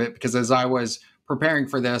that a little bit, because as I was preparing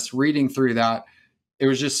for this, reading through that, it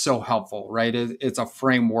was just so helpful, right? It's a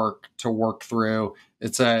framework to work through.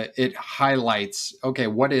 It highlights, okay,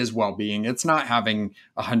 what is well-being? It's not having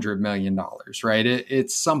 $100 million, right?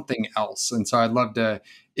 It's something else. And so I'd love to,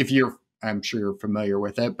 I'm sure you're familiar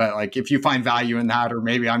with it, but like if you find value in that, or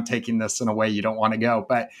maybe I'm taking this in a way you don't want to go,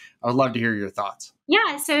 but I would love to hear your thoughts.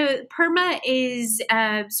 Yeah, so PERMA is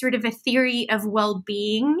sort of a theory of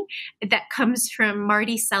well-being that comes from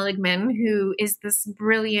Marty Seligman, who is this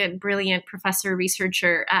brilliant professor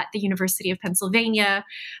researcher at the University of Pennsylvania.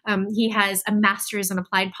 He has a master's in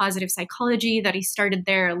applied positive psychology that he started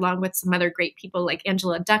there along with some other great people like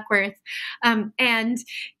Angela Duckworth. And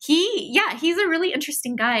he's a really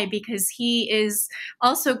interesting guy because he is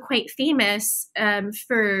also quite famous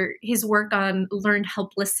for his work on learned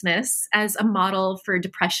helplessness as a model for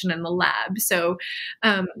depression in the lab. So,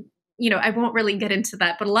 I won't really get into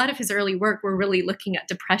that, but a lot of his early work were really looking at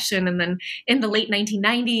depression. And then in the late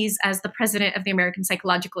 1990s, as the president of the American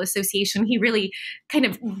Psychological Association, he really kind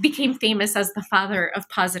of became famous as the father of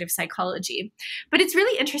positive psychology. But it's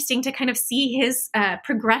really interesting to kind of see his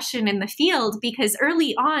progression in the field, because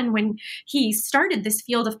early on, when he started this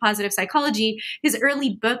field of positive psychology, his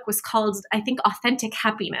early book was called, I think, Authentic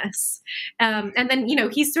Happiness. And then,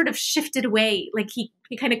 he's sort of shifted away, like he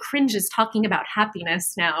kind of cringes talking about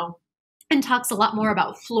happiness now, and talks a lot more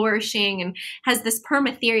about flourishing, and has this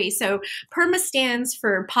PERMA theory. So PERMA stands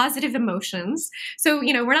for positive emotions. So,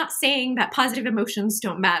 we're not saying that positive emotions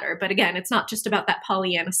don't matter, but again, it's not just about that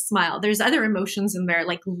Pollyanna smile. There's other emotions in there,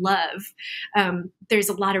 like love. There's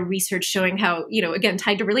a lot of research showing how, again,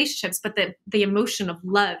 tied to relationships, but the emotion of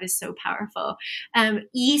love is so powerful.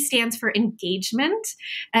 E stands for engagement.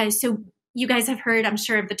 So you guys have heard, I'm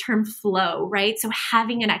sure, of the term flow, right? So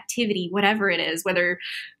having an activity, whatever it is, whether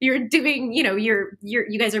you're doing,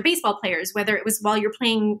 you guys are baseball players, whether it was while you're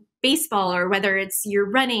playing baseball, or whether it's you're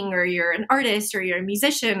running, or you're an artist, or you're a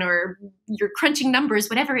musician, or you're crunching numbers,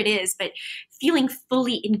 whatever it is, but feeling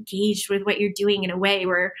fully engaged with what you're doing in a way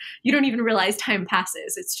where you don't even realize time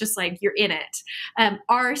passes. It's just like you're in it.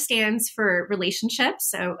 R stands for relationships.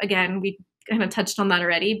 So again, we kind of touched on that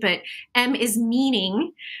already, but M is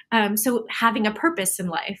meaning. So having a purpose in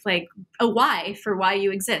life, like a why for why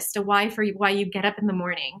you exist, a why for why you get up in the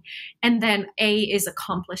morning. And then A is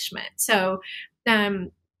accomplishment. So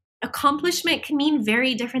accomplishment can mean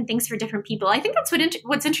very different things for different people. I think that's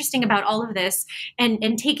what's interesting about all of this,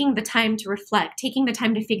 and taking the time to reflect, taking the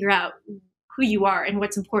time to figure out who you are and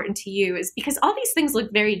what's important to you, is because all these things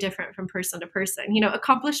look very different from person to person.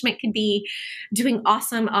 Accomplishment could be doing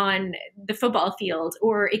awesome on the football field,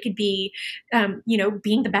 or it could be,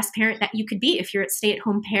 being the best parent that you could be if you're a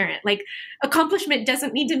stay-at-home parent. Like, accomplishment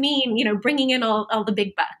doesn't need to mean, bringing in all the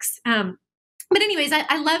big bucks. But anyways,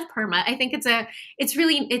 I love PERMA. I think it's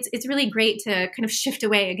really great to kind of shift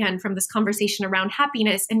away again from this conversation around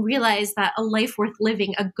happiness, and realize that a life worth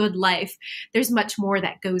living, a good life, there's much more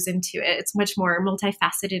that goes into it. It's much more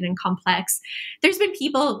multifaceted and complex. There's been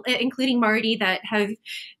people, including Marty, that have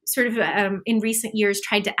sort of in recent years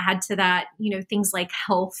tried to add to that, things like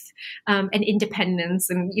health and independence.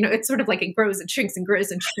 And, it's sort of like it grows and shrinks and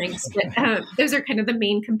grows and shrinks. But those are kind of the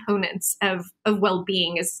main components of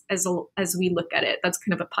well-being as we look at it. That's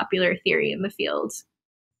kind of a popular theory in the field.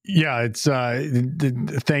 Yeah, it's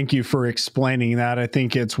thank you for explaining that. I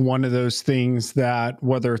think it's one of those things that,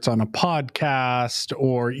 whether it's on a podcast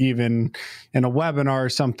or even in a webinar or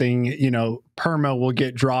something, PERMA will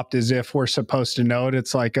get dropped as if we're supposed to know it.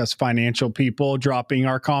 It's like us financial people dropping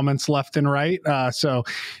our comments left and right. So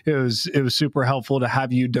it was super helpful to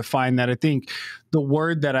have you define that. I think the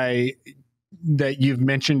word that you've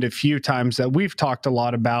mentioned a few times that we've talked a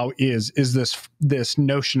lot about is this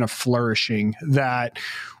notion of flourishing. That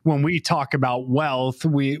when we talk about wealth,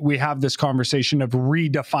 we have this conversation of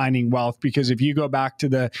redefining wealth, because if you go back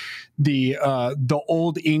to the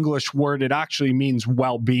old English word, it actually means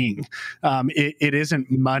well-being. It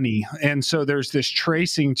isn't money. And so there's this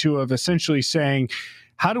tracing to of essentially saying,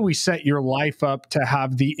 how do we set your life up to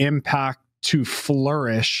have the impact to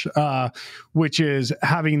flourish, which is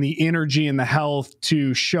having the energy and the health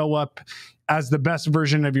to show up as the best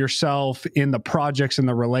version of yourself in the projects and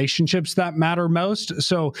the relationships that matter most.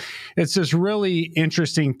 So it's this really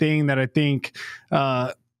interesting thing that I think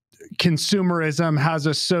consumerism has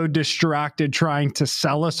us so distracted trying to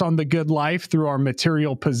sell us on the good life through our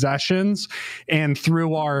material possessions and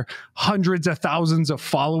through our hundreds of thousands of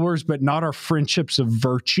followers, but not our friendships of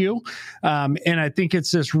virtue. And I think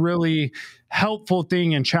it's this really helpful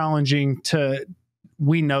thing and challenging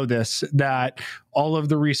we know this, that all of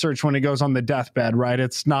the research when it goes on the deathbed, right?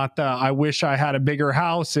 It's not I wish I had a bigger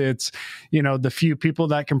house. It's, the few people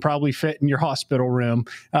that can probably fit in your hospital room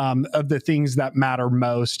of the things that matter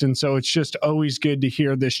most. And so it's just always good to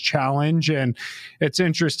hear this challenge. And it's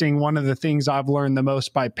interesting. One of the things I've learned the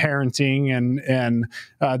most by parenting and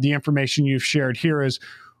the information you've shared here is,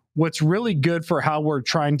 what's really good for how we're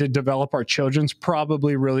trying to develop our children's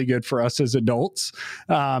probably really good for us as adults.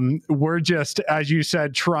 We're just, as you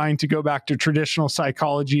said, trying to go back to traditional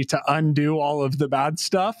psychology to undo all of the bad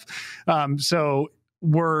stuff. So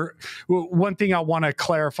one thing I want to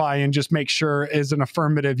clarify and just make sure is an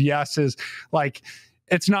affirmative yes is like,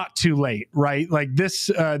 it's not too late, right? Like this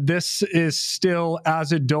is still,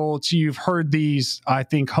 as adults, you've heard these, I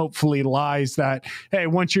think, hopefully lies that, hey,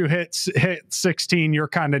 once you hit 16, you're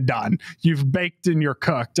kind of done. You've baked and you're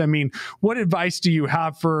cooked. I mean, what advice do you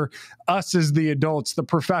have for us as the adults, the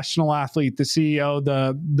professional athlete, the CEO,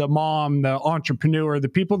 the mom, the entrepreneur, the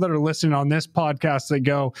people that are listening on this podcast that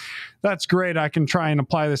go, that's great, I can try and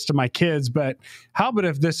apply this to my kids, but how about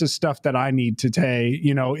if this is stuff that I need to take?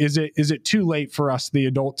 Is it too late for us, the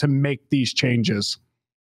adult, to make these changes?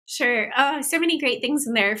 Sure. So many great things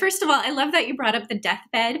in there. First of all, I love that you brought up the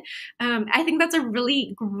deathbed. I think that's a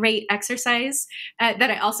really great exercise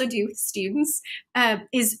that I also do with students,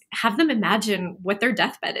 is have them imagine what their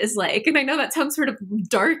deathbed is like. And I know that sounds sort of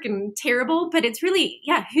dark and terrible, but it's really,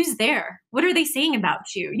 who's there? What are they saying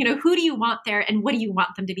about you? Who do you want there, and what do you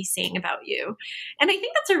want them to be saying about you? And I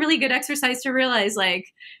think that's a really good exercise to realize, like,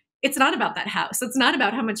 it's not about that house. It's not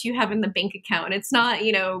about how much you have in the bank account. It's not,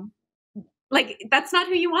 like, that's not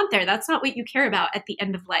who you want there. That's not what you care about at the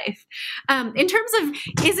end of life. In terms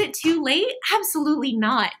of, is it too late? Absolutely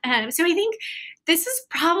not. So I think this is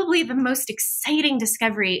probably the most exciting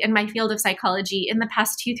discovery in my field of psychology in the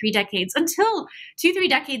past 2-3 decades. Until 2-3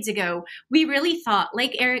 decades ago, we really thought,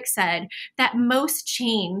 like Eric said, that most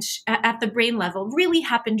change at the brain level really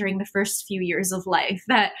happened during the first few years of life,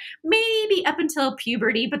 that maybe up until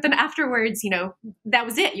puberty, but then afterwards, that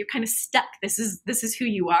was it. You're kind of stuck. This is who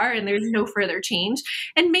you are, and there's no further change.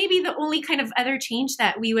 And maybe the only kind of other change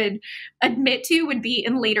that we would admit to would be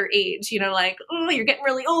in later age, like, oh, you're getting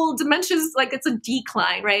really old. Dementia's like, it's a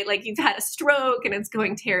decline, right? Like, you've had a stroke and it's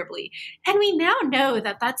going terribly. And we now know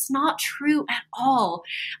that that's not true at all.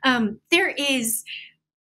 There is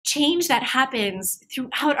change that happens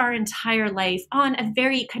throughout our entire life on a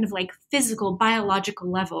very kind of like physical, biological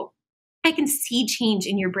level. I can see change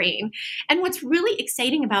in your brain. And what's really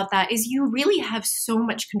exciting about that is you really have so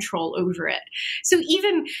much control over it. So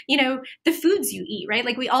even, the foods you eat, right?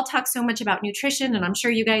 Like, we all talk so much about nutrition, and I'm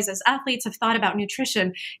sure you guys as athletes have thought about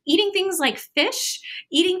nutrition. Eating things like fish,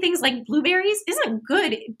 eating things like blueberries isn't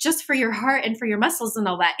good just for your heart and for your muscles and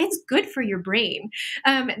all that. It's good for your brain.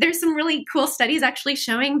 There's some really cool studies actually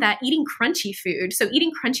showing that eating crunchy food, so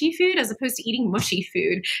eating crunchy food as opposed to eating mushy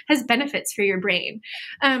food, has benefits for your brain.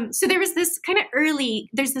 So there was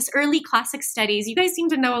this early classic studies. You guys seem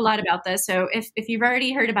to know a lot about this. So if you've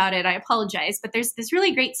already heard about it, I apologize. But there's this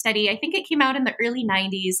really great study. I think it came out in the early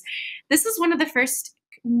 90s. This is one of the first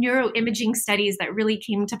neuroimaging studies that really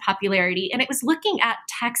came to popularity. And it was looking at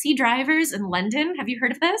taxi drivers in London. Have you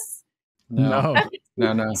heard of this? No.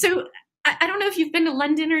 No. So I don't know if you've been to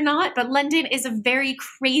London or not, but London is a very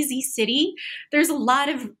crazy city. There's a lot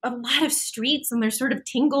of streets, and they're sort of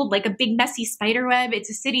tangled like a big messy spider web.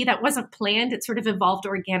 It's a city that wasn't planned. It sort of evolved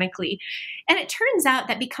organically. And it turns out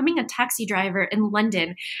that becoming a taxi driver in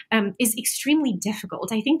London is extremely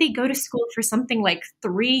difficult. I think they go to school for something like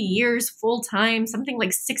 3 years full time, something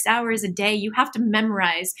like 6 hours a day. You have to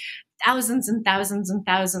memorize thousands and thousands and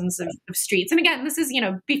thousands of streets. And again, this is,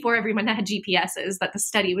 before everyone had GPSs that the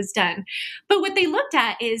study was done. But what they looked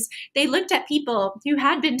at is they looked at people who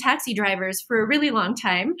had been taxi drivers for a really long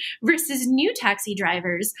time versus new taxi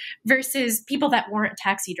drivers versus people that weren't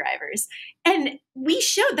taxi drivers. And we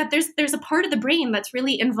showed that there's a part of the brain that's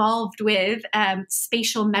really involved with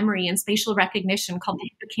spatial memory and spatial recognition called the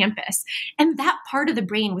hippocampus. And that part of the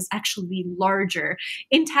brain was actually larger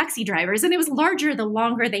in taxi drivers. And it was larger the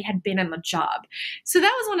longer they had been in the job. So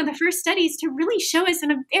that was one of the first studies to really show us in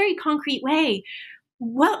a very concrete way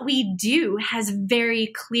what we do has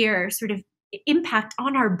very clear sort of impact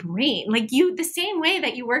on our brain. Like, the same way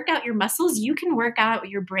that you work out your muscles, you can work out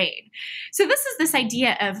your brain. So this is this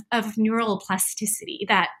idea of neural plasticity,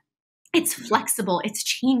 that it's flexible, it's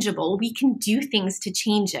changeable. We can do things to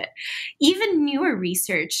change it. Even newer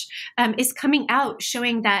research is coming out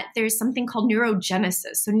showing that there's something called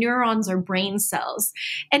neurogenesis. So neurons are brain cells.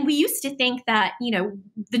 And we used to think that,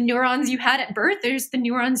 the neurons you had at birth, there's the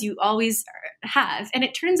neurons you always have. And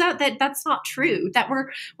it turns out that that's not true, that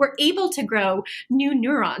we're able to grow new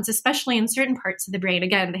neurons, especially in certain parts of the brain,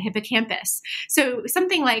 again, the hippocampus. So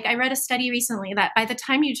something like, I read a study recently that by the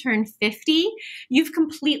time you turn 50, you've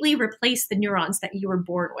completely replaced the neurons that you were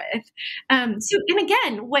born with. And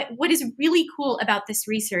again, what is really cool about this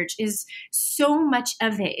research is so much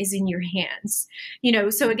of it is in your hands.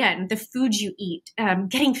 So again, the food you eat,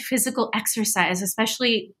 getting physical exercise,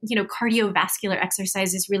 especially, cardiovascular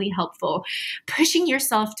exercise is really helpful. Pushing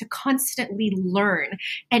yourself to constantly learn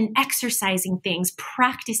and exercising things,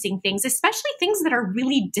 practicing things, especially things that are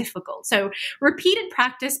really difficult. So repeated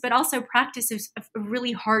practice, but also practice of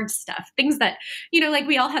really hard stuff, things that, like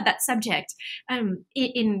we all had that subject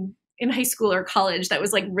in in high school or college that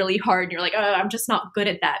was like really hard. And you're like, oh, I'm just not good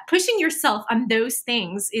at that. Pushing yourself on those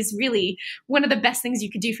things is really one of the best things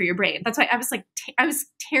you could do for your brain. That's why I was like, I was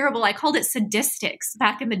terrible. I called it sadistics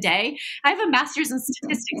back in the day. I have a master's in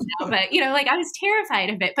statistics now, but like I was terrified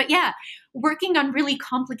of it. But yeah, working on really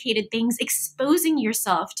complicated things, exposing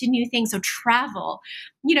yourself to new things. So travel,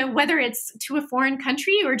 whether it's to a foreign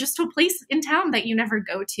country or just to a place in town that you never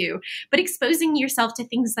go to, but exposing yourself to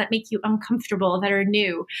things that make you uncomfortable, that are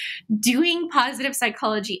new, doing positive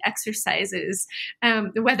psychology exercises,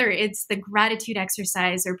 whether it's the gratitude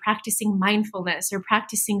exercise or practicing mindfulness or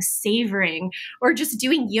practicing savoring or just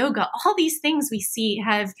doing yoga. All these things we see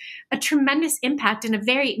have a tremendous impact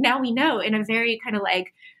now we know in a very kind of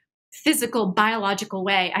like physical, biological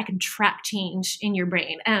way. I can track change in your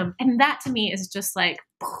brain. And that to me is just like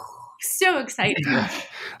so exciting.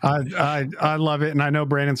 I love it. And I know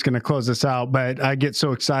Brandon's going to close this out, but I get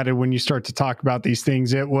so excited when you start to talk about these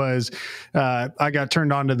things. It was, I got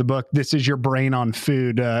turned on to the book, This Is Your Brain on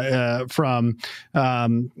Food, from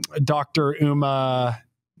Dr. Uma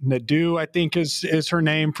Nadu, I think is her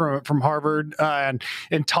name, from Harvard, and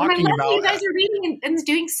talking about. You guys are reading and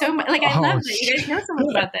doing so much. Like I love that you guys know so much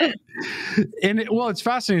about this. And it's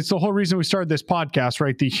fascinating. It's the whole reason we started this podcast,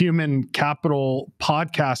 right? The Human Capital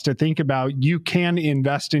Podcast, to think about you can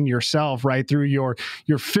invest in yourself, right, through your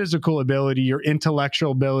physical ability, your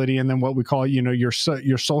intellectual ability, and then what we call your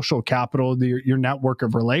social capital, your network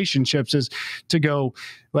of relationships, is to go.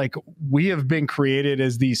 Like, we have been created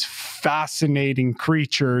as these fascinating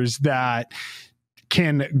creatures that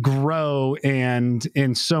can grow and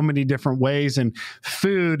in so many different ways. And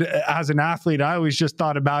food, as an athlete, I always just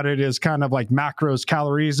thought about it as kind of like macros,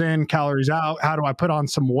 calories in, calories out. How do I put on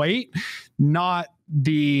some weight? Not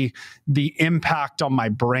the impact on my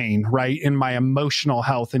brain, right? And my emotional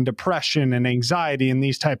health and depression and anxiety and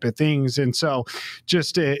these type of things. And so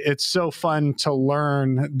just it's so fun to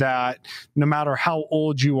learn that no matter how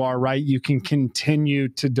old you are, right, you can continue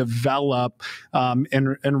to develop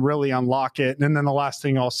and really unlock it. And then the last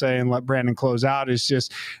thing I'll say, and let Brandon close out, is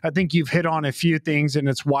just, I think you've hit on a few things, and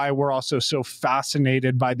it's why we're also so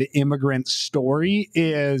fascinated by the immigrant story.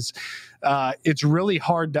 Is it's really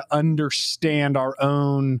hard to understand our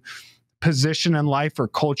own position in life or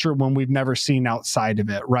culture when we've never seen outside of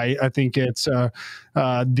it, right? I think it's the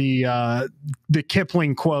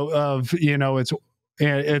Kipling quote of,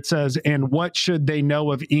 it says, "And what should they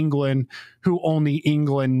know of England who only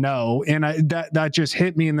England know?" And that just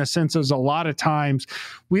hit me in the sense of, a lot of times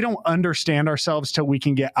we don't understand ourselves till we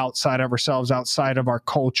can get outside of ourselves, outside of our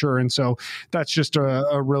culture. And so that's just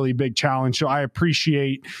a really big challenge. So I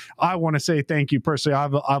want to say thank you personally.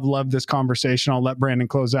 I've loved this conversation. I'll let Brandon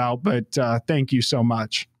close out, but thank you so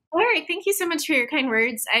much. All right. Thank you so much for your kind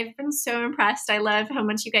words. I've been so impressed. I love how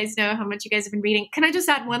much you guys know, how much you guys have been reading. Can I just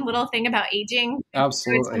add one little thing about aging?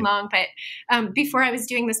 Absolutely. It's been long, but before I was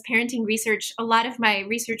doing this parenting research, a lot of my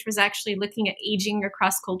research was actually looking at aging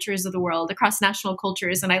across cultures of the world, across national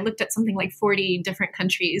cultures. And I looked at something like 40 different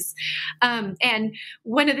countries. And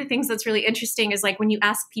one of the things that's really interesting is, like, when you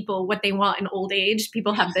ask people what they want in old age,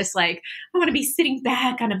 people have this like, I want to be sitting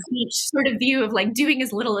back on a beach sort of view of like doing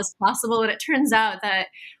as little as possible. And it turns out that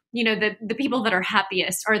the people that are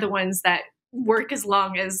happiest are the ones that work as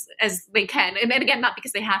long as they can. And again, not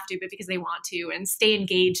because they have to, but because they want to, and stay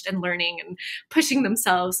engaged and learning and pushing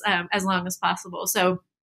themselves as long as possible. So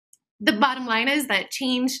the bottom line is that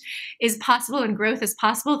change is possible and growth is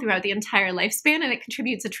possible throughout the entire lifespan. And it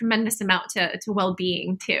contributes a tremendous amount to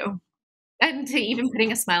well-being too, and to even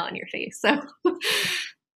putting a smile on your face. So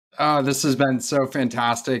this has been so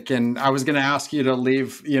fantastic. And I was going to ask you to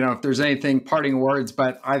leave, if there's anything, parting words,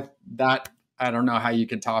 but I don't know how you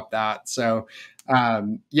could top that. So,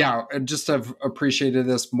 just have appreciated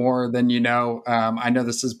this more than you know. I know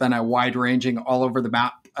this has been a wide ranging, all over the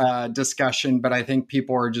map discussion, but I think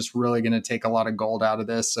people are just really going to take a lot of gold out of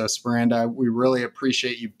this. So Smaranda, we really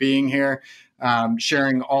appreciate you being here,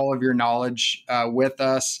 sharing all of your knowledge with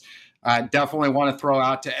us. Definitely want to throw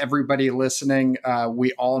out to everybody listening.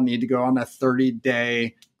 We all need to go on a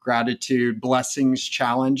 30-day gratitude blessings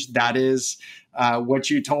challenge. That is what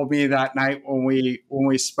you told me that night when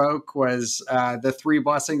we spoke, was the 3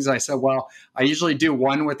 blessings. I said, well, I usually do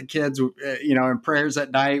 1 with the kids, in prayers at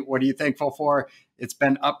night. What are you thankful for? It's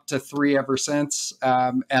been up to 3 ever since.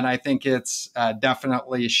 And I think it's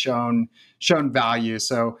definitely shown value.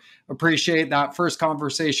 So appreciate that first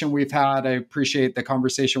conversation we've had. I appreciate the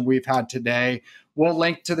conversation we've had today. We'll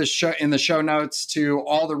link to the show in the show notes to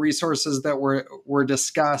all the resources that were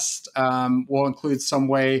discussed. We'll include some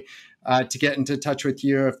way to get into touch with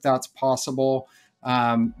you if that's possible.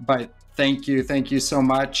 But thank you so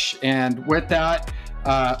much. And with that,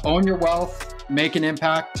 Own your wealth, make an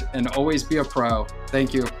impact, and always be a pro.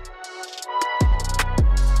 Thank you.